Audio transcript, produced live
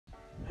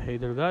Hey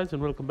there guys,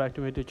 and welcome back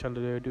to my YouTube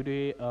channel.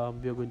 Today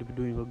we are going to be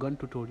doing a gun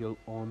tutorial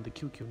on the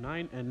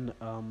QQ9, and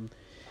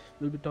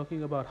we'll be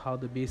talking about how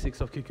the basics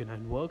of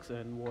QQ9 works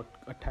and what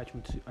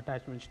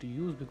attachments to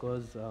use,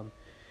 because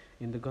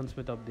in the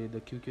gunsmith update the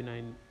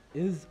QQ9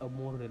 is a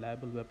more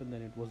reliable weapon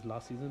than it was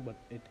last season, but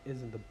it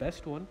isn't the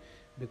best one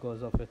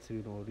because of its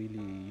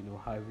really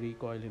high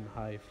recoil and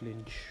high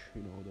flinch,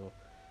 the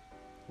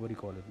what do you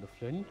call it, the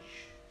flinch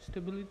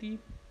stability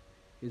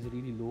is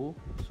really low.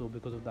 So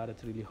because of that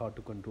it's really hard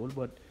to control.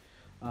 But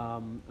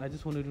I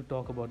just wanted to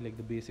talk about like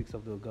the basics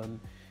of the gun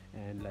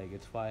and like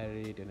its fire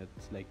rate, and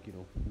it's like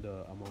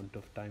the amount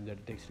of time that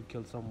it takes to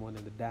kill someone,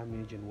 and the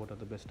damage, and what are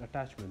the best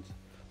attachments.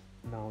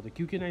 Now the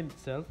QQ9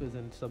 itself is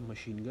a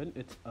submachine gun.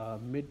 It's a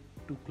mid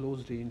to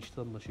close range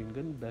submachine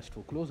gun, best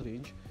for close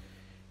range,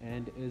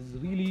 and is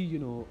really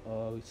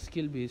a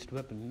skill based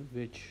weapon,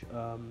 which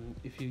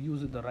if you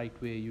use it the right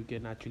way you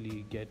can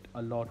actually get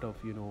a lot of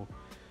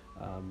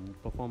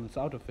performance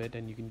out of it,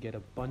 and you can get a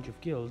bunch of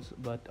kills.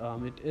 But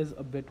it is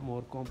a bit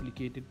more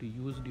complicated to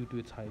use due to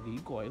its high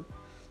recoil,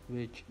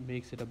 which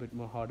makes it a bit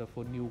more harder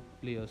for new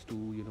players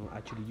to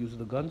actually use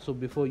the gun. So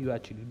before you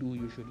actually do,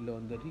 you should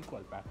learn the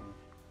recoil pattern.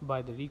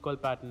 By the recoil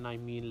pattern I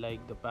mean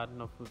like the pattern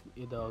of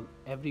either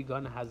every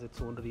gun has its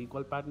own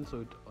recoil pattern,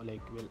 so it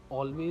like will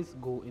always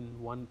go in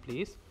one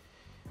place.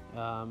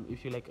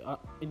 If you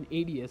in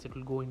ADS it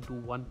will go into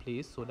one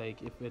place, so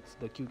like if it's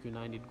the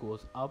QQ9 it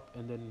goes up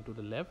and then into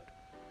the left,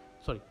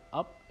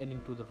 up and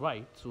into the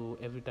right. So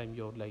every time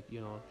you're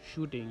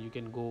shooting, you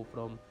can go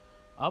from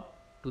up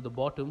to the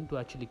bottom to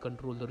actually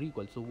control the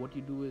recoil. So what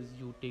you do is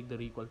you take the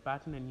recoil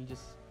pattern and you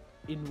just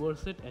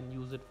inverse it and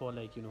use it for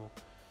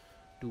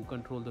to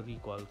control the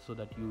recoil, so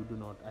that you do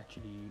not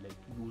actually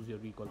lose your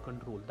recoil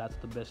control. That's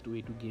the best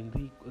way to gain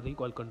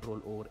recoil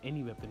control over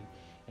any weapon.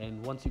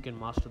 And once you can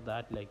master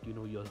that,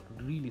 you're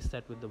really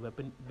set with the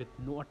weapon with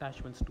no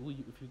attachments too.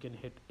 If you can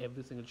hit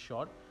every single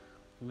shot,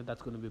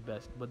 that's going to be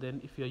best. But then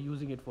if you're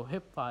using it for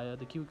hip fire,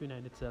 the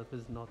QQ9 itself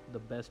is not the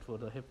best for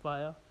the hip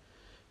fire,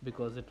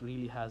 because it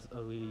really has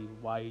a really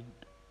wide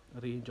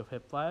range of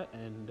hip fire,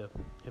 and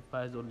hip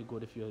fire is only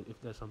good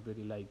if there's some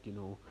pretty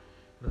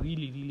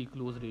really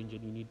close range,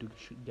 and you need to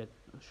get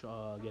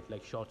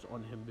shots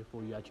on him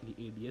before you actually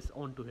ADS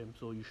onto him.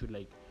 So you should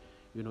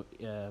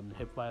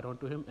hip fire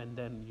onto him and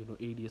then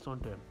ADS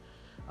onto him.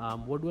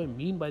 What do I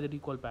mean by the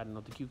recoil pattern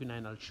of the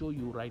QQ9? I'll show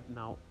you right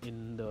now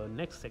in the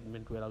next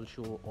segment, where I'll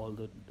show all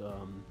the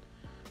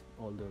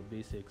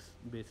basic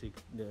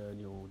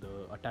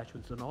the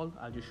attachments and all.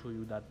 I'll just show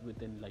you that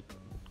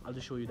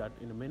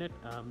in a minute.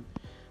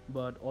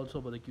 But also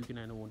about the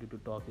QQ9 I wanted to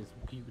talk is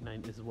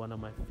QQ9 is one of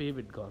my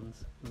favorite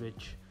guns,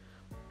 which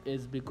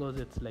is because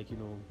it's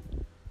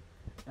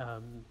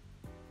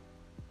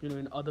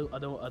in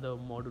other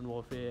modern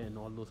warfare and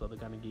all those other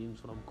kind of games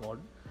from COD,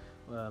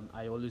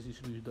 I always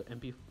used to use the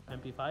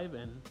MP5,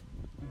 and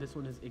this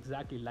one is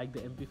exactly like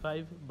the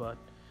MP5 but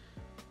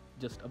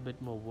just a bit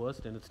more worse,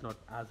 and it's not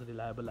as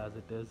reliable as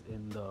it is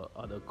in the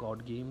other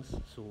COD games.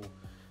 So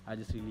I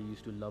just really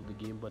used to love the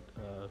game, but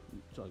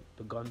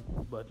the gun.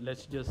 But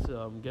let's just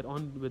get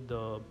on with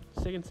the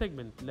second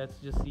segment. Let's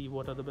just see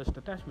what are the best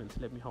attachments.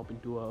 Let me hop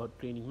into a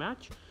training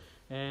match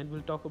and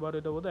we'll talk about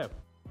it over there.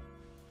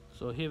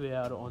 So here we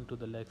are on to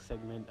the next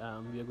segment.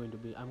 I'm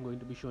going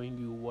to be showing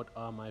you what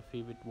are my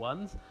favorite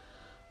ones.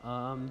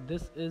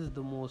 This is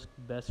the most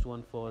best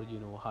one for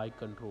high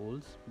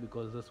controls,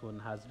 because this one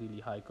has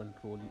really high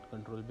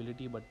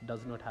controllability but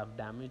does not have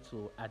damage.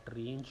 So at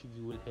range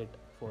you will hit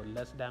for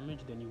less damage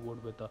than you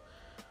would with a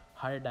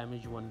higher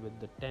damage one with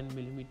the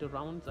 10mm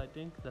rounds. I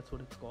think that's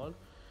what it's called.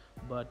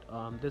 But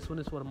this one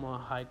is for more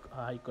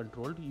high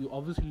controlled. You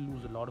obviously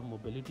lose a lot of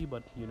mobility,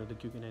 but the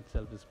QQ9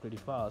 itself is pretty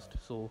fast.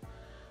 So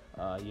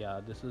yeah,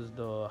 this is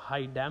the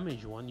high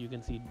damage one. You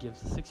can see it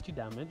gives 60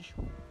 damage,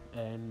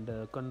 and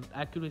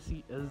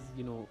accuracy is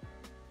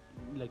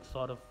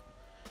sort of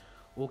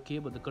okay,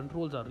 but the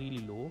controls are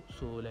really low.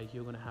 So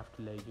you're gonna have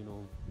to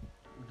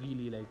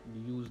really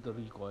use the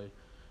recoil.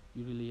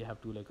 You really have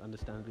to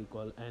understand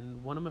recoil.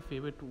 And one of my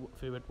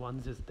favorite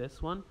ones is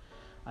this one.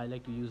 I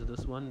like to use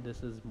this one.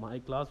 This is my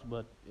class,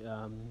 but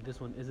this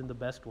one isn't the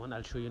best one.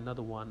 I'll show you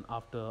another one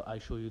after I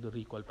show you the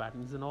recoil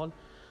patterns and all,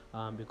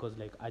 because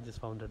I just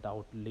found it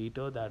out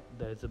later that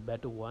there's a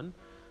better one.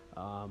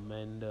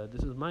 And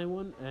this is my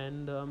one,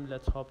 and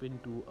let's hop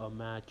into a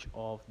match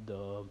of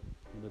the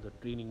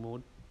training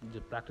mode,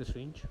 the practice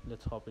range.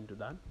 Let's hop into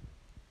that.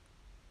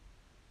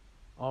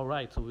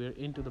 Alright, so we're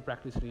into the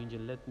practice range,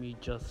 and let me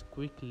just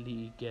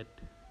quickly get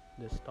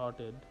this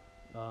started.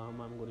 I'm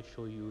going to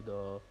show you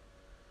the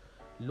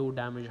low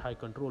damage high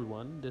control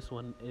one. This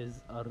one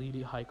is a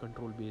really high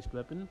control based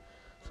weapon,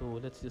 so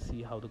let's just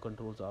see how the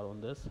controls are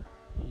on this.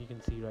 You can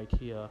see right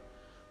here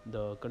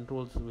the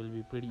controls will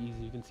be pretty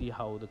easy. You can see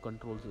how the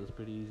controls is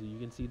pretty easy. You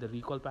can see the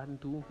recoil pattern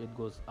too. It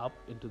goes up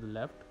into the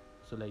left,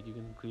 so you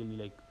can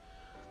really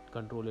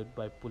control it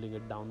by pulling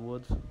it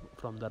downwards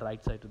from the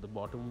right side to the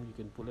bottom. You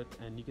can pull it,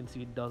 and you can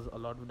see it does a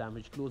lot of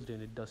damage close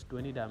range. It does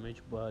 20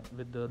 damage, but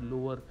with the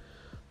lower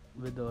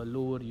with the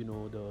lower,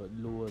 the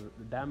lower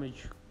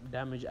damage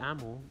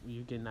ammo,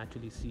 you can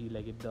actually see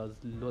like it does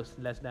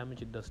less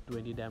damage. It does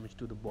 20 damage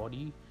to the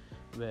body,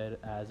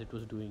 whereas it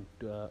was doing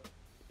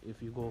if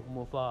you go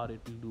more far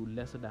it will do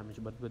lesser damage,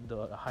 but with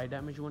the high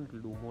damage one it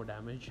will do more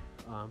damage.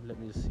 Let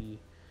me just see.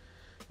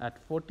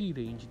 At 40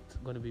 range it's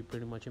going to be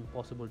pretty much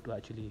impossible to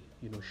actually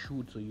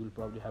shoot, so you'll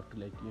probably have to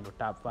like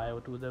tap fire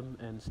to them,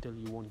 and still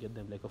you won't get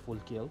them like a full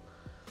kill.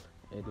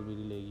 It'll be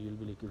really, you'll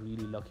be like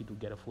really lucky to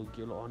get a full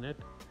kill on it.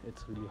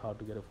 It's really hard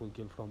to get a full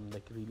kill from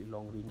like really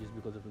long ranges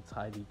because of its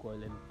high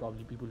recoil, and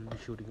probably people will be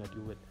shooting at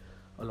you with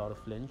a lot of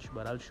flinch.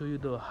 But I'll show you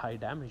the high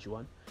damage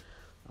one.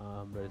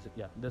 Where is it?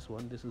 Yeah, this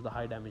one. This is the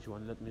high damage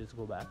one. Let me just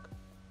go back.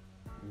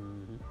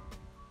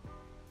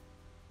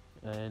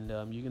 And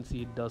you can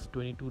see it does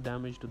 22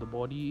 damage to the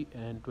body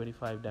and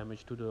 25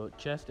 damage to the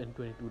chest and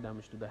 22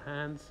 damage to the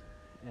hands.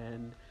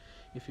 And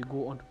if you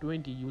go on to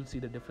 20, you'll see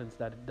the difference,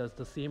 that it does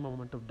the same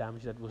amount of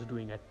damage that it was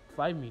doing at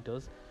 5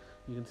 meters.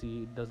 You can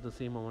see it does the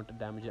same amount of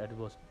damage that it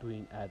was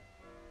doing at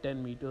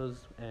 10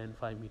 meters and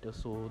 5 meters.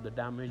 So the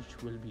damage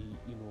will be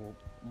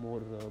more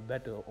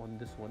better on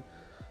this one.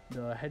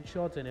 The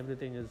headshots and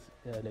everything is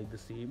like the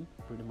same,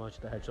 pretty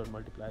much. The headshot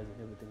multipliers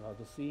and everything are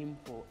the same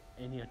for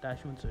any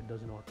attachment, so it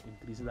does not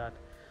increase that.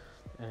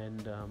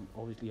 And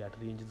obviously at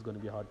range it's going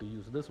to be hard to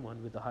use this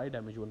one with the high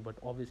damage one, but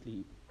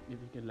obviously if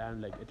you can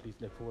land like at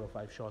least like 4 or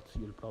 5 shots,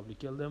 you'll probably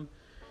kill them.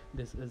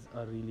 This is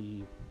a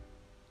really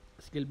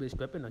skill-based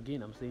weapon.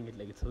 Again, I'm saying it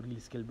like it's a really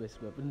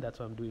skill-based weapon. That's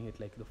why I'm doing it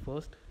like the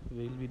first.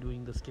 We'll be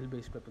doing the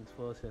skill-based weapons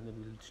first, and then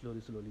we'll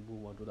slowly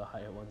move on to the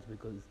higher ones,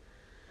 because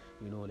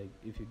like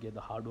if you get the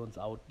hard ones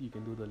out, you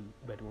can do the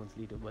better ones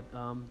later. But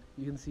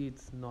you can see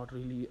it's not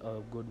really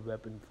a good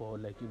weapon for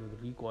like the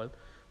recoil,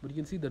 but you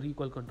can see the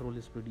recoil control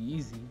is pretty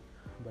easy.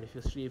 But if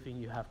you're strafing,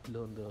 you have to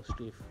learn the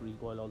strafe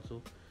recoil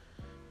also.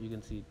 You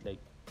can see it like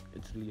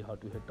it's really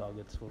hard to hit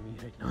targets for me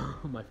right now.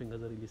 My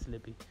fingers are really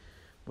slippy,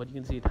 but you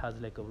can see it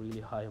has like a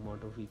really high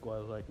amount of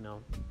recoil right now,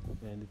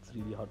 and it's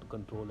really hard to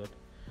control it.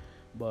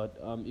 But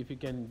if you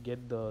can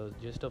get the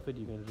gist of it,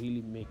 you can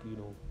really make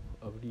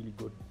a really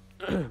good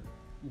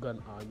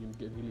gun. You can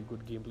get really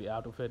good gameplay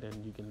out of it,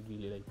 and you can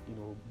really like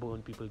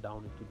burn people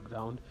down into the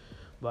ground.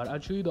 But I'll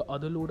show you the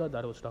other loader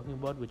that I was talking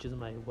about, which is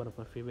one of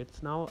my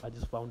favorites now. I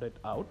just found it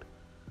out,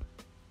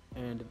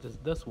 and it is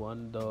this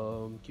one, the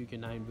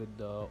QQ9 with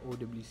the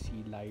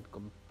OWC light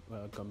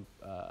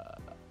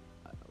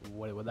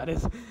whatever that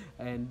is,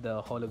 and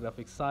the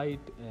holographic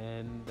sight,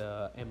 and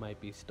the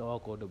MIP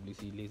stock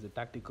OWC laser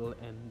tactical,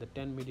 and the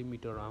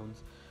 10mm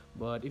rounds.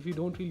 But if you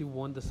don't really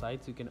want the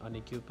sights, you can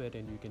unequip it,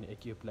 and you can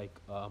equip like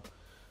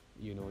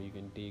you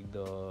can take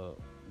the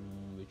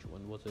which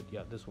one was it?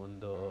 Yeah, this one,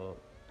 the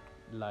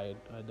light,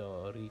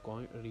 the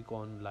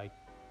recon light,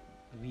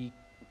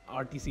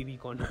 RTC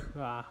recon.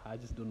 I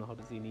just don't know how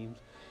to say names.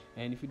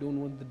 And if you don't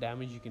want the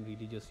damage, you can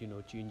really just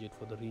change it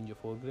for the range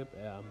of foregrip.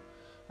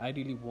 I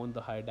really want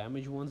the higher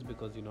damage ones,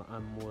 because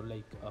I'm more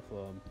like of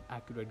an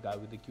accurate guy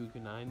with the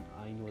QQ9.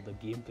 I know the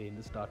gameplay in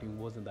the starting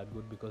wasn't that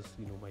good, because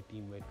my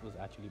teammate was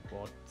actually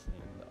bots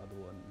and the other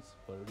ones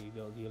were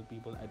real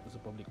people. It was a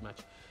public match.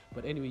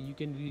 But anyway, you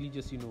can really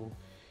just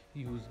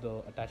use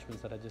the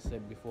attachments that I just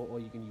said before, or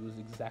you can use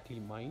exactly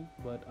mine.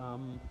 But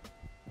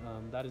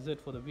that is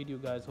it for the video,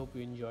 guys. Hope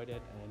you enjoyed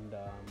it, and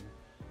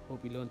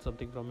hope you learned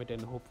something from it,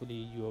 and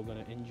hopefully you're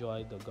gonna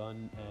enjoy the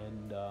gun,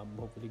 and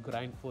hopefully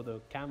grind for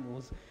the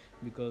camos,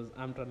 because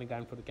I'm trying to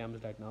grind for the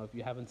camos right now. If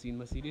you haven't seen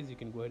my series, you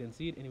can go ahead and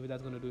see it. Anyway,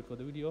 that's gonna do it for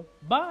the video.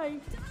 Bye.